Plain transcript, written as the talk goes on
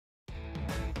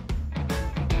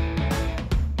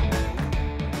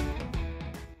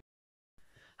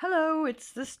Hello,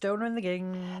 it's the Stoner and the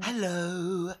Ging.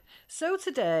 Hello. So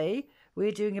today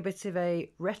we're doing a bit of a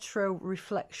retro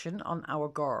reflection on our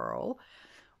girl.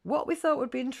 What we thought would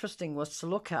be interesting was to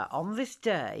look at, on this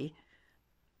day,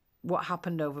 what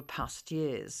happened over past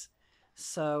years.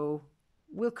 So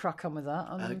we'll crack on with that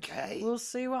and we'll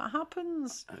see what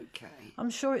happens. Okay.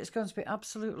 I'm sure it's going to be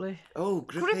absolutely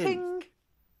gripping.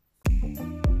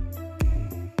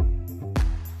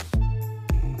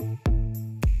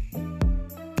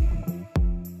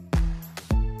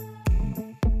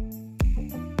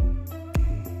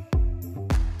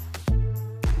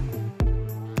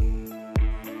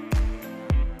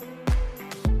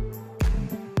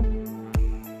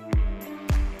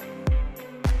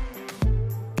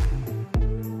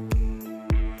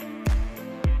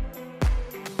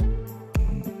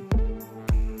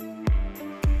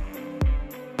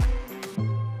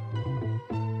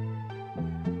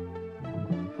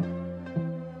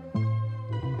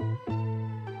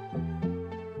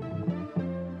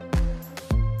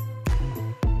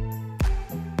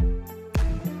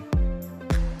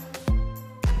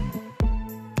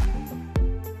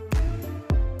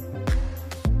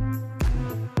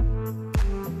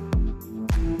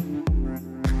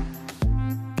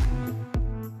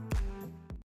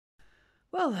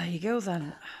 Well, there you go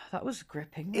then. That was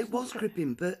gripping. It was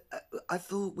gripping, but I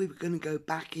thought we were going to go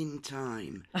back in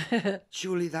time.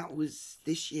 Surely that was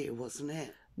this year, wasn't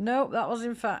it? No, that was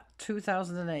in fact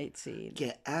 2018.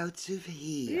 Get out of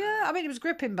here. Yeah, I mean, it was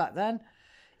gripping back then.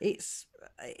 Is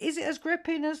it as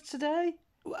gripping as today?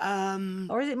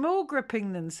 Or is it more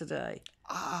gripping than today?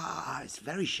 It's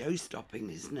very show-stopping,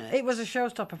 isn't it? It was a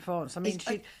show-stopper performance. I mean,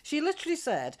 she literally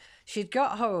said she'd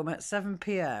got home at 7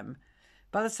 p.m.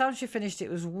 By the time she finished, it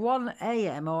was 1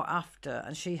 a.m. or after,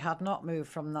 and she had not moved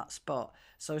from that spot.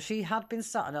 So she had been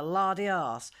sat in a lardy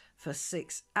arse for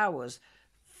 6 hours,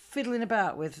 fiddling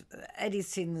about with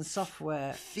editing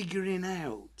software. Figuring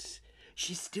out.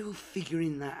 She's still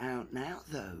figuring that out now,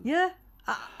 though. Yeah.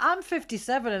 I'm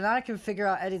 57 and I can figure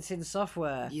out editing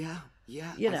software. Yeah.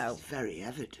 You know, it's very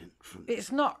evident from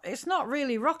it's not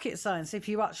really rocket science if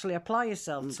you actually apply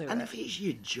yourself to it. And if it's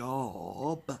your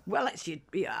job. Well, it's your,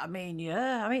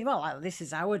 this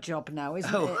is our job now,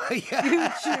 isn't it? Yeah.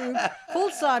 YouTube,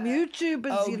 full-time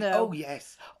YouTubers, you know. Oh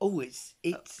yes. Oh, it's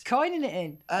coining it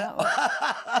in.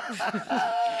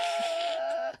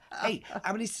 Hey,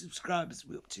 how many subscribers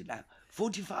are we up to now?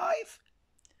 45?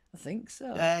 I think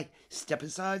so. Hey, step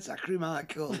aside, Zachary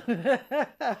Michael.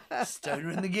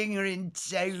 Stoner and the Ging are in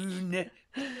town.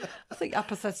 I think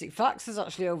Apathetic Facts has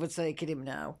actually overtaken him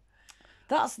now.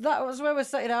 That was where we're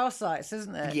setting our sights,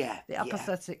 isn't it? Yeah. The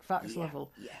Apathetic Facts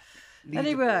level. Yeah.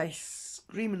 Anyway.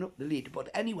 Screaming up the leaderboard.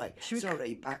 Anyway,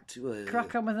 sorry, back to...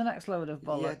 crack on with the next load of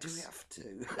bollocks. Yeah, do we have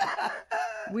to?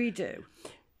 We do.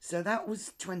 So that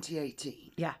was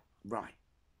 2018. Yeah. Right.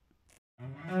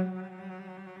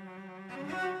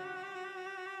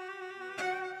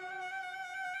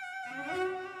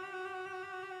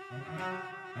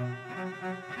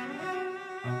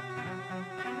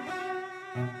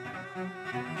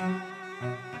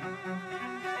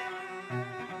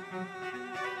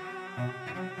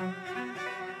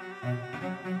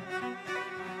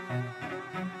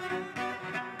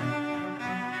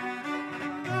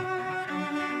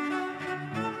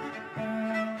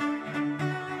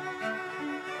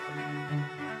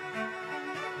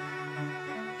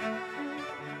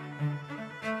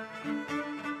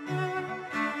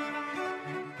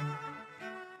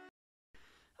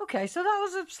 Okay, so that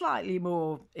was a slightly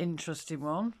more interesting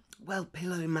one. Well,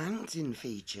 Pillow Mountain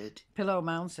featured. Pillow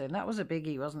Mountain, that was a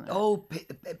biggie, wasn't it? Oh,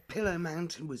 Pillow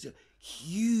Mountain was a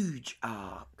huge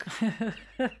arc.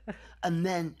 And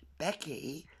then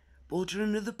Becky bought her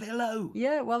another pillow.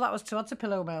 Yeah, well, that was to add to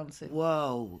Pillow Mountain.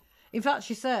 Whoa. In fact,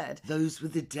 she said... Those were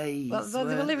the days, well,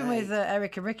 they were living with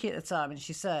Eric and Ricky at the time, and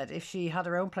she said if she had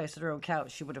her own place with her own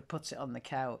couch, she would have put it on the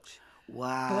couch.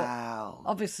 Wow. But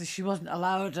obviously, she wasn't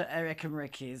allowed at Eric and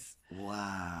Ricky's.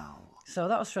 Wow. So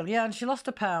that was fun. Yeah, and she lost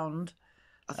a pound.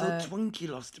 I thought Twonky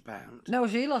lost a pound. No,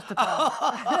 she lost a pound.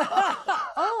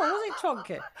 Oh, was it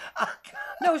Twonky?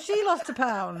 No, she lost a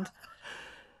pound.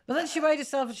 But then she weighed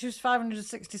herself and she was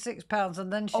 £566,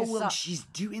 and then she's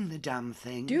doing the damn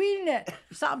thing. Doing it.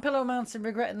 Sat on Pillow Mountain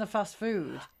regretting the fast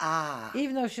food.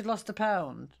 Even though she'd lost a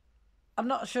pound. I'm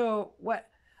not sure where...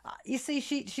 You see,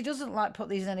 she doesn't like put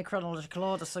these in any chronological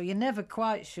order, so you're never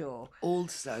quite sure.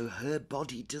 Also, her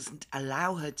body doesn't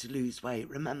allow her to lose weight,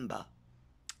 remember?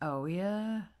 Oh,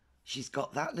 yeah. She's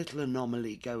got that little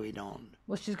anomaly going on.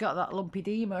 Well, she's got that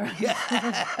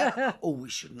lymphedema. Oh, we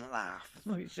shouldn't laugh.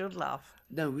 We should laugh.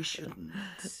 No, we shouldn't.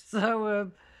 So,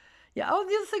 Yeah. Oh,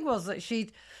 the other thing was that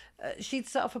she'd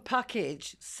sent off a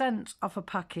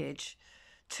package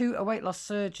to a weight loss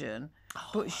surgeon,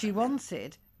 but she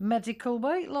wanted medical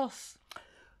weight loss.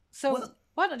 So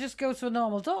why not just go to a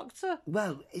normal doctor?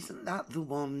 Well, isn't that the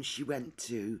one she went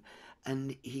to?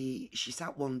 And she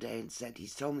sat one day and said,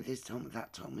 he's told me this, told me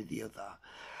that, told me the other.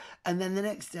 And then the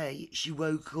next day she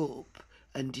woke up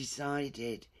and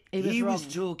decided he was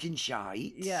talking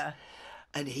shite. Yeah.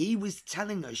 And he was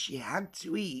telling her she had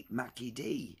to eat Mackie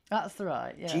D. That's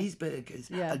right, yeah. Cheeseburgers.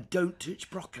 Yeah. And don't touch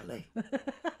broccoli.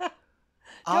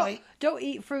 Don't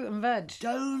eat fruit and veg.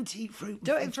 Don't eat fruit and veg.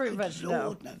 Don't eat fruit and veg,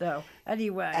 Lord, no.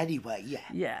 Anyway, yeah.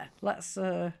 Yeah, let's...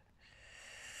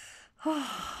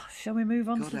 shall we move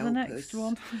on God to the help next us.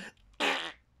 one?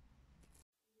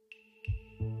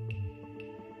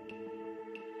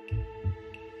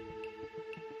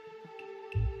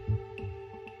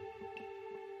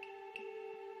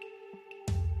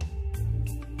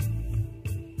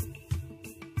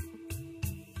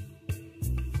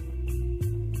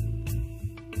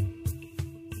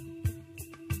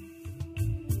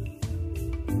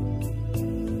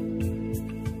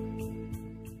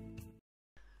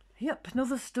 Yep,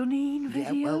 another stunning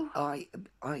video. Yeah,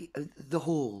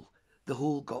 well, the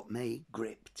hall got me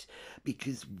gripped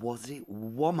because was it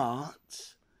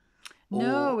Walmart?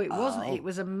 No, it wasn't. It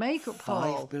was a makeup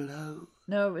haul. Five Below.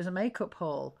 No, it was a makeup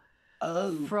haul.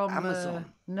 Oh, From Amazon.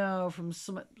 No, from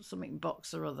something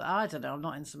box or other. I don't know. I'm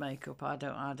not into makeup. I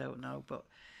don't know. But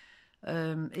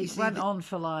it went on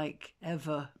for like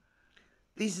ever.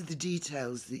 These are the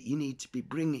details that you need to be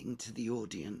bringing to the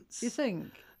audience. You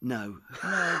think? No.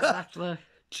 No, exactly.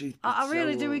 Truth be I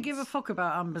really do. We told. give a fuck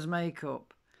about Amber's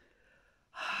makeup.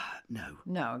 No.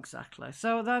 No, exactly.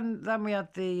 So then we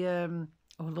had the.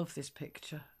 I love this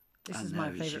picture. This I is know, my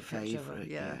it's your favourite picture. favourite,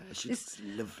 Yeah. She's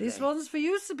lovely. This one's for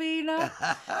you, Sabina.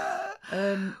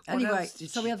 Anyway,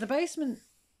 so we had the basement.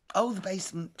 Oh, the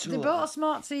basement tour. They bought a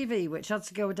smart TV, which had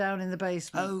to go down in the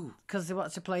basement. Oh. Because they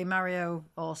wanted to play Mario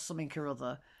or something or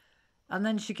other. And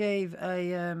then she gave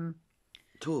a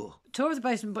tour of the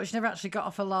basement, but she never actually got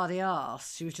off her lardy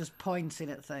arse. She was just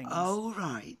pointing at things. Oh,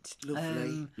 right.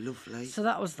 Lovely, lovely. So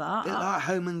that was that. Bit like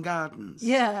Home and Gardens.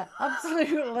 Yeah,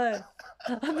 absolutely.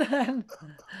 and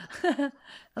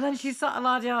then she sat her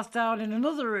lardy arse down in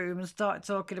another room and started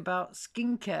talking about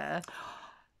skincare.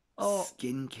 Or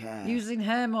Skincare. using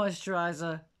hair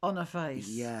moisturiser on her face.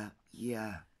 Yeah.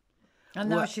 And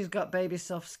now she's got baby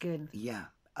soft skin. Yeah.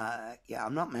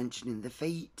 I'm not mentioning the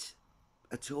feet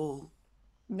at all.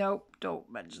 Nope,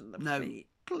 don't mention the No. feet,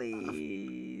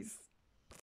 please.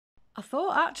 I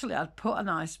thought actually I'd put a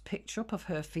nice picture up of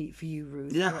her feet for you,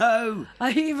 Ruth. No.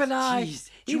 Even I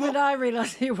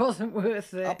realised it wasn't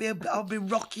worth it. I'll be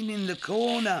rocking in the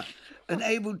corner and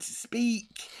able to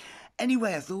speak.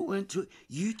 Anyway, I thought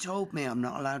you told me I'm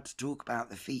not allowed to talk about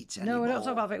the feet anymore. No, we don't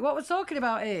talk about it. What we're talking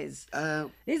about is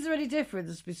there any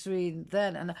difference between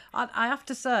then and... I have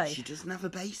to say... She doesn't have a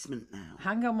basement now.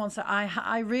 Hang on one sec.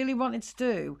 I really wanted to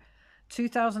do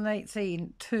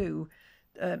 2018 to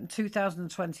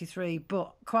 2023,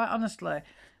 but quite honestly,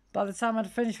 by the time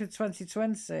I'd finished with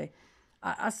 2020,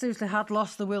 I seriously had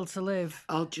lost the will to live.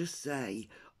 I'll just say,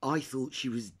 I thought she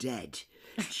was dead.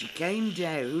 She came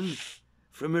down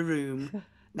from a room.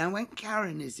 Now, when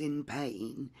Karen is in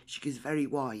pain, she goes very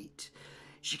white.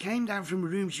 She came down from a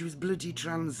room, she was bloody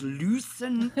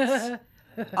translucent. I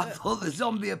thought the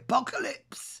zombie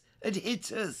apocalypse had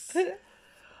hit us.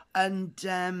 And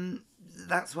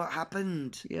that's what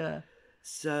happened. Yeah.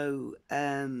 So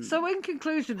in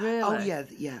conclusion, really... Oh, yeah.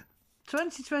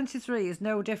 2023 is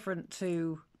no different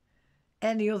to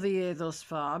any other year thus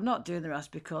far. I'm not doing the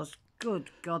rest because, good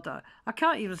God, I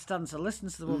can't even stand to listen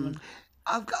to the woman.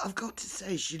 I've got to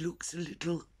say, she looks a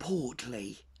little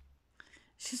portly.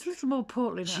 She's a little more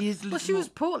portly now. She is. She was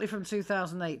portly from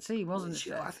 2018, wasn't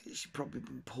she? I think she's probably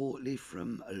been portly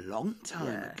from a long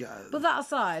time ago. But that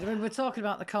aside, I mean, we're talking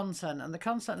about the content, and the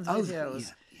content of the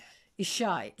videos is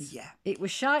shite. Yeah. It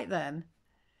was shite then,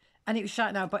 and it was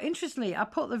shite now. But interestingly, I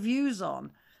put the views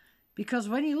on because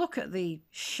when you look at the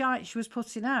shite she was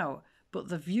putting out, but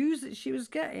the views that she was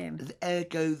getting...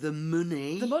 Ergo, the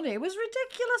money. The money. It was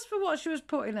ridiculous for what she was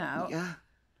putting out. Yeah.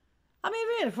 I mean,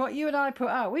 really, for what you and I put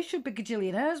out, we should be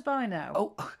gajillionaires by now.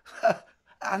 Oh,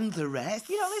 and the rest.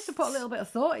 You know, at least to put a little bit of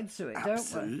thought into it, don't we?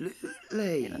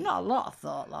 Absolutely. Not a lot of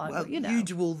thought, like, well, but, you know. You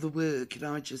do all the work and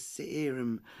I just sit here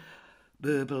and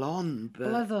burble on.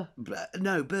 Blether.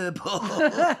 No, burble.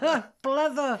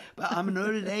 Blether. But I'm an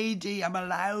old lady. I'm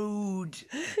allowed.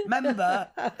 Remember?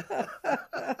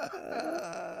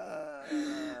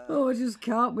 Oh, I just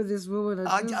can't with this woman.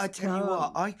 I tell you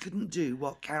what, I couldn't do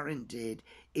what Karen did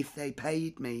if they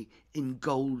paid me in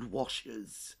gold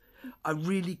washers. I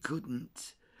really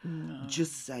couldn't. No.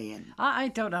 Just saying. I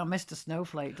don't know. Mr.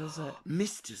 Snowflake does it.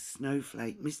 Mr.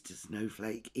 Snowflake.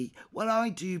 Well, I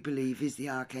do believe is the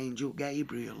Archangel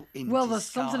Gabriel in Well, disguise.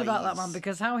 there's something about that man,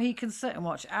 because how he can sit and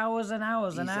watch hours and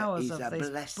hours and hours of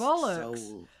this bollocks.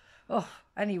 Soul. Oh,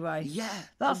 anyway. Yeah.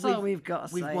 That's all we've got to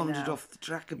say. We've wandered off the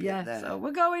track a bit there. So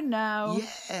we're going now.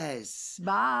 Yes.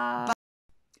 Bye.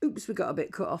 Oops, we got a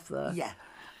bit cut off there.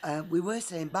 Yeah. We were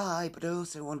saying bye, but I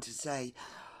also want to say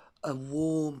a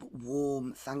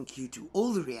warm thank you to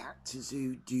all the reactors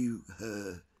who do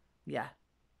her. Yeah.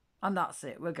 And that's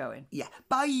it. We're going. Yeah.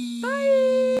 Bye.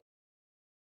 Bye.